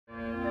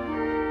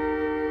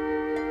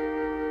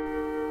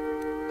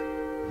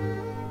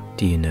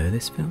Do you know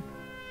this film?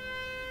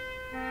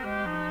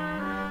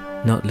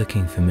 Not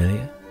looking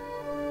familiar?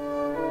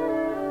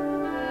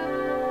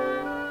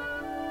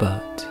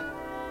 But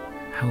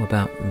how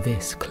about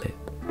this clip?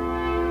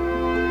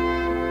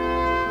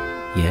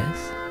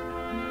 Yes?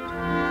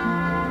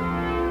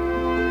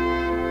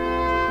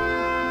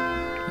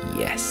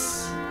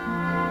 Yes.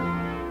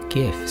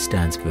 GIF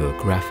stands for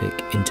Graphic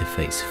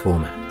Interface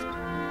Format.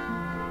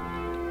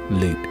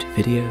 Looped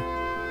video,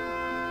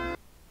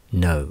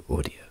 no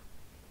audio.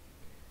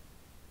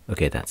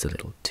 Okay, that's a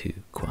little too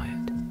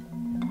quiet.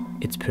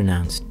 It's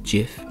pronounced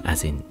GIF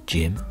as in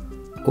Jim,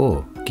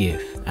 or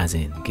GIF as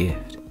in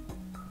gift.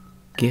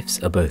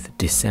 GIFs are both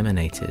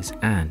disseminators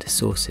and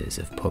sources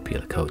of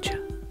popular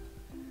culture.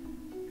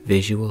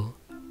 Visual,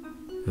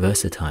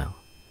 versatile,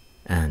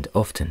 and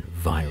often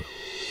viral.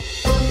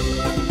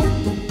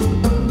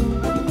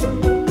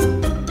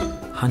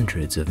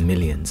 Hundreds of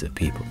millions of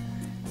people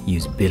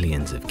use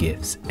billions of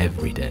GIFs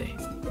every day,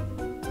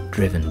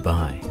 driven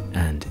by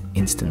and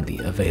instantly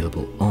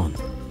available on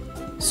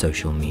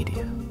social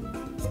media.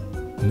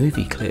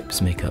 Movie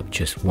clips make up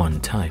just one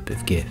type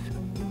of GIF,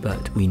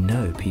 but we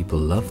know people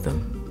love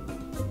them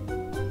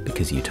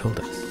because you told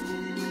us.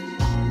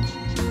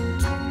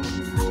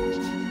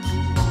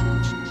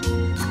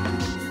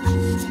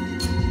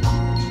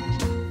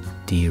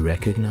 Do you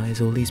recognize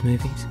all these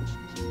movies?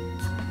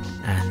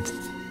 And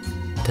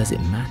does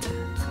it matter?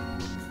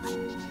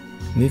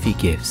 Movie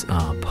GIFs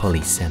are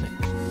polysemic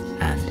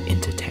and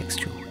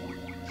intertextual.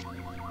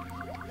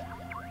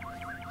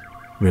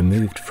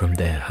 Removed from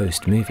their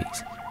host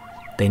movies,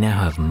 they now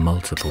have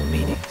multiple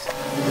meanings.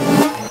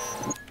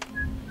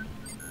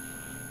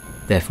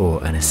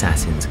 Therefore, an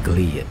assassin's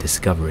glee at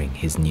discovering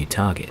his new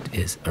target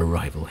is a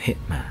rival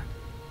hitman.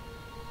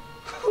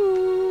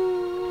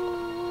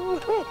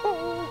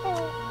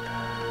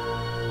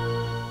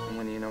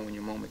 When do you know when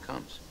your moment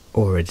comes?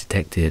 Or a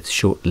detective's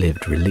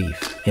short-lived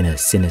relief in a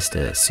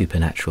sinister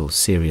supernatural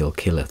serial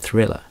killer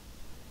thriller,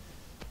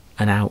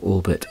 are now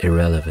all but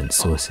irrelevant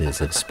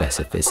sources of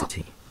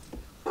specificity.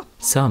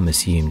 Some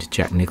assumed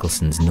Jack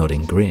Nicholson's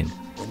nodding grin,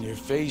 when you're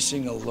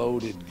facing a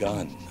loaded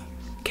gun,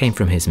 came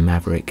from his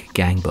maverick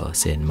gang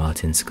boss in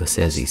Martin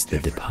Scorsese's The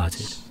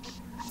Departed,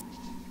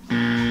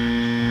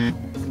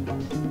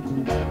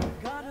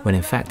 when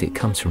in fact it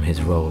comes from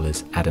his role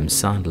as Adam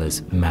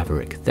Sandler's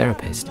maverick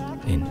therapist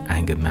in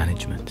Anger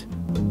Management.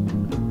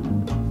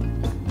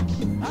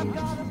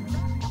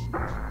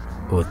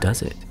 Or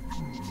does it?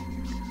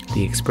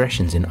 The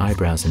expressions in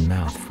eyebrows and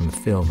mouth from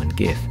film and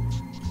GIF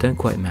don't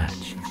quite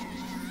match.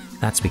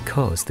 That's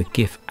because the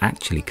GIF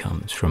actually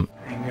comes from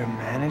Anger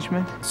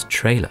Management's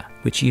trailer,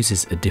 which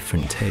uses a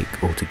different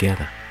take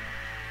altogether.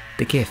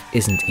 The GIF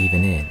isn't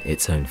even in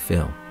its own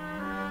film.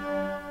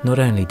 Not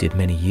only did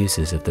many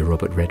users of the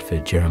Robert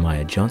Redford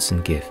Jeremiah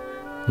Johnson GIF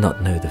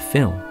not know the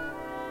film,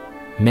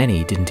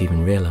 many didn't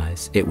even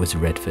realize it was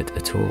Redford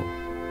at all.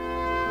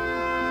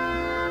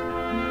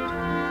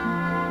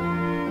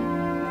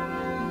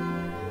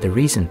 The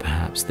reason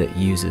perhaps that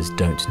users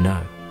don't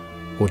know,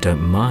 or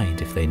don't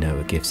mind if they know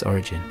a GIF's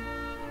origin,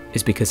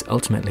 is because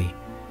ultimately,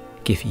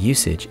 GIF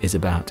usage is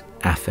about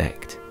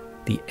affect,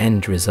 the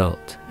end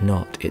result,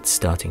 not its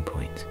starting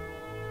point.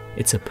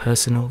 It's a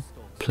personal,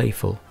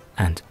 playful,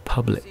 and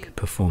public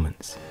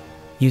performance,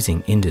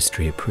 using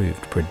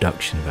industry-approved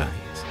production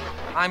values.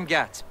 I'm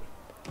Gatsby.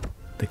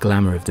 The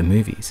glamour of the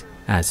movies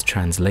as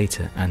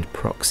translator and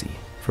proxy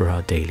for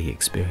our daily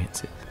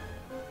experiences.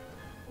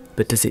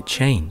 But does it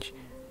change,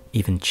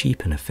 even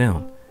cheapen a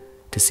film,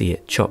 to see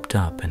it chopped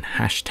up and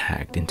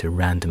hashtagged into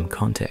random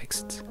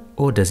contexts?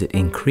 Or does it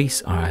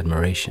increase our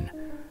admiration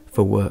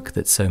for work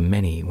that so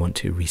many want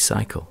to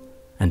recycle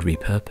and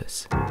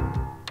repurpose?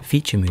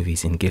 Feature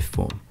movies in GIF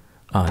form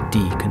are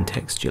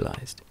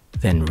decontextualized,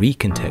 then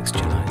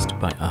recontextualized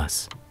by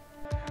us.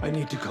 I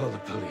need to call the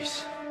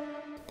police.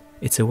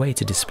 It's a way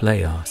to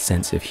display our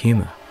sense of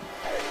humor.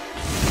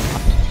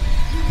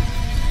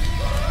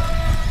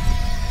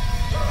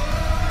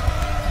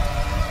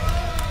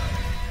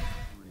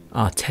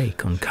 Our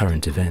take on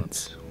current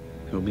events.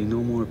 There will be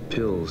no more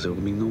pills, there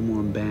will be no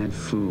more bad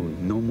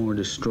food, no more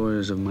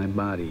destroyers of my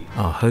body.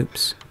 Our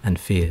hopes and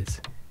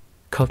fears,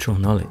 cultural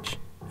knowledge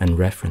and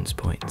reference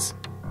points.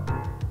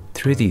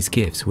 Through these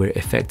GIFs, we're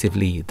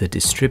effectively the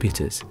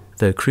distributors,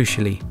 though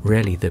crucially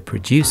rarely the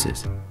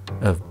producers,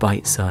 of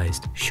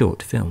bite-sized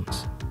short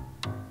films.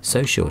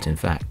 So short, in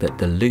fact, that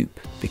the loop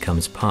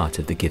becomes part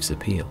of the GIF's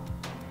appeal,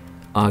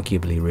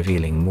 arguably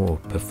revealing more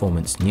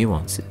performance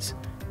nuances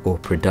or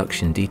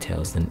production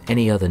details than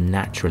any other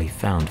naturally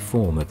found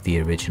form of the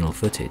original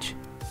footage.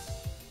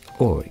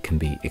 Or it can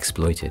be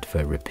exploited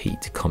for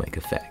repeat comic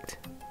effect.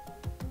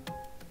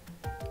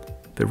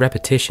 But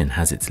repetition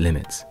has its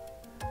limits.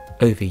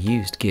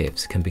 Overused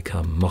GIFs can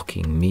become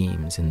mocking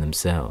memes in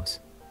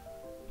themselves.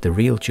 The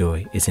real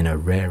joy is in a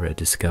rarer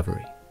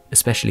discovery,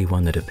 especially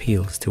one that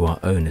appeals to our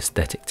own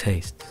aesthetic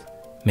tastes,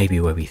 maybe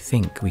where we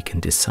think we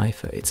can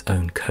decipher its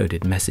own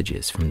coded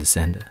messages from the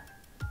sender.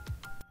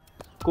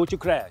 Go to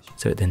crash.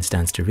 So it then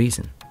stands to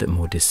reason that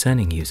more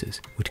discerning users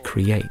would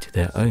create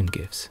their own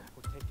GIFs.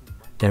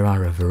 There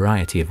are a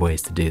variety of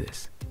ways to do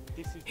this.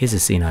 Here's a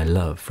scene I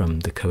love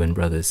from the Coen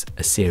brothers'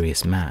 A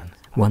Serious Man,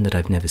 one that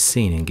I've never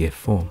seen in GIF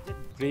form.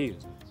 Please,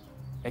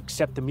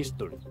 accept the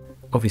mystery.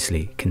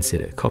 Obviously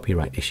consider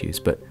copyright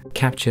issues, but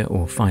capture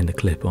or find the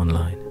clip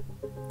online.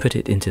 Put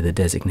it into the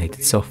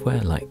designated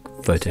software like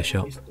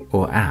Photoshop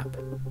or app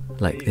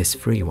like this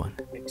free one,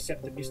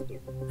 Accept the mystery.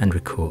 and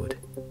record.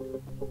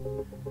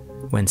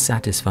 When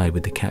satisfied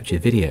with the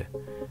captured video,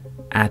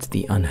 add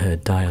the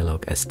unheard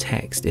dialogue as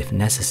text if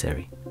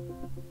necessary.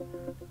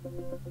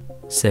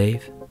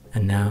 Save,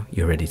 and now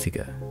you're ready to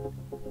go.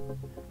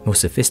 More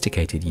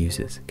sophisticated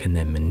users can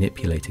then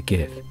manipulate a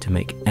GIF to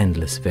make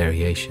endless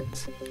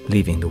variations,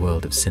 leaving the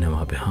world of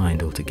cinema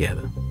behind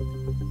altogether.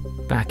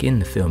 Back in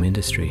the film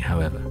industry,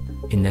 however,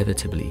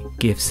 inevitably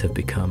GIFs have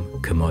become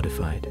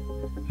commodified.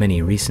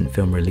 Many recent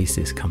film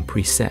releases come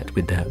preset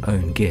with their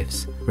own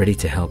GIFs, ready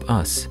to help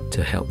us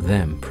to help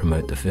them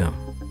promote the film.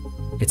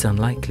 It's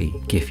unlikely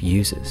GIF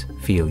users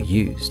feel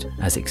used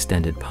as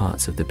extended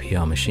parts of the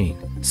PR machine,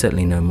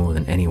 certainly no more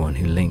than anyone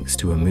who links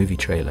to a movie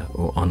trailer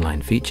or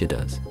online feature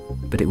does.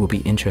 But it will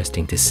be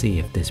interesting to see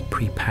if this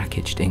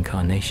pre-packaged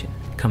incarnation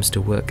comes to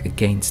work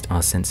against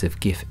our sense of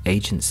GIF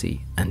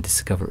agency and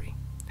discovery,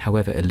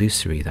 however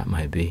illusory that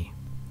might be.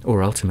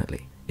 Or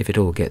ultimately, if it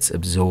all gets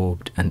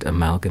absorbed and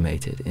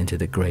amalgamated into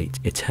the great,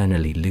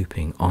 eternally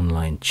looping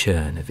online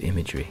churn of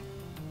imagery.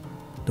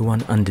 The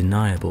one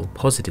undeniable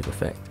positive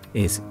effect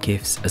is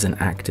GIFs as an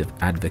act of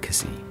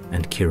advocacy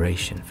and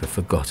curation for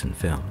forgotten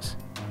films.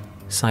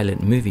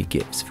 Silent movie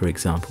GIFs, for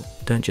example,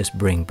 don't just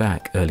bring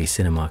back early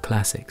cinema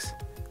classics,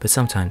 but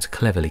sometimes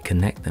cleverly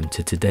connect them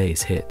to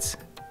today's hits.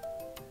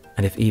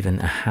 And if even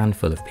a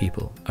handful of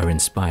people are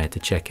inspired to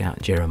check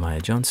out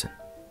Jeremiah Johnson,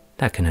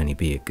 that can only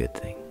be a good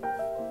thing.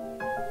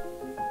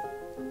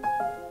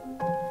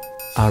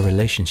 Our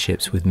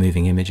relationships with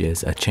moving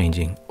images are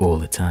changing all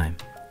the time,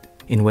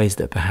 in ways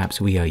that perhaps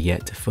we are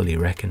yet to fully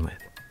reckon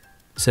with.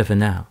 So for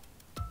now,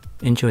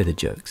 enjoy the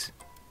jokes,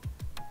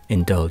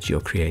 indulge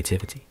your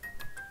creativity,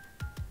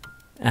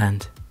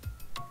 and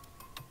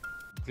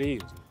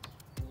Please,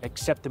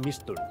 accept the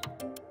mystery.